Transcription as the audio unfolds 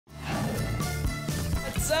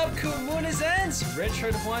What's up, Kumunizens?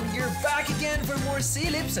 Richard Juan here, back again for more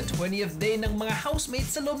silip sa 20th day ng mga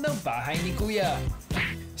housemates sa loob ng bahay ni Kuya.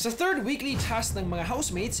 Sa third weekly task ng mga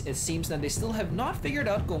housemates, it seems na they still have not figured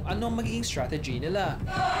out kung ano magiging strategy nila.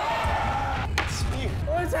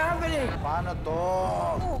 What's happening? Paano to?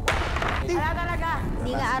 Wala talaga.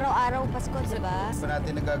 Hindi nga araw-araw Pasko, diba? Ba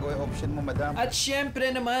natin nagagawin option mo, madam? At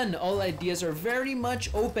syempre naman, all ideas are very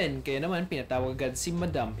much open. Kaya naman, pinatawag agad si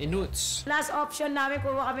Madam Inuts. Last option namin,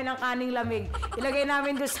 kuha kami ng kaning lamig. Ilagay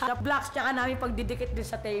namin doon sa blocks, tsaka namin pagdidikit doon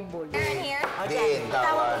sa table. Here? Din,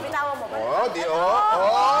 Bitawan mo. Oh, di oh!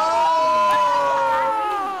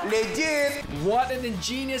 Legit! What an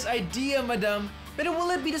ingenious idea, Madam! Pero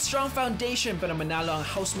will it be the strong foundation para manalo ang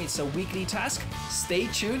housemates sa weekly task?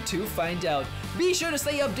 Stay tuned to find out. Be sure to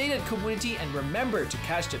stay updated, community, and remember to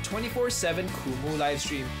catch the 24/7 Kumu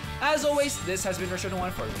livestream. As always, this has been Richard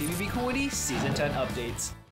Juan for PBB Kumunity Season 10 Updates.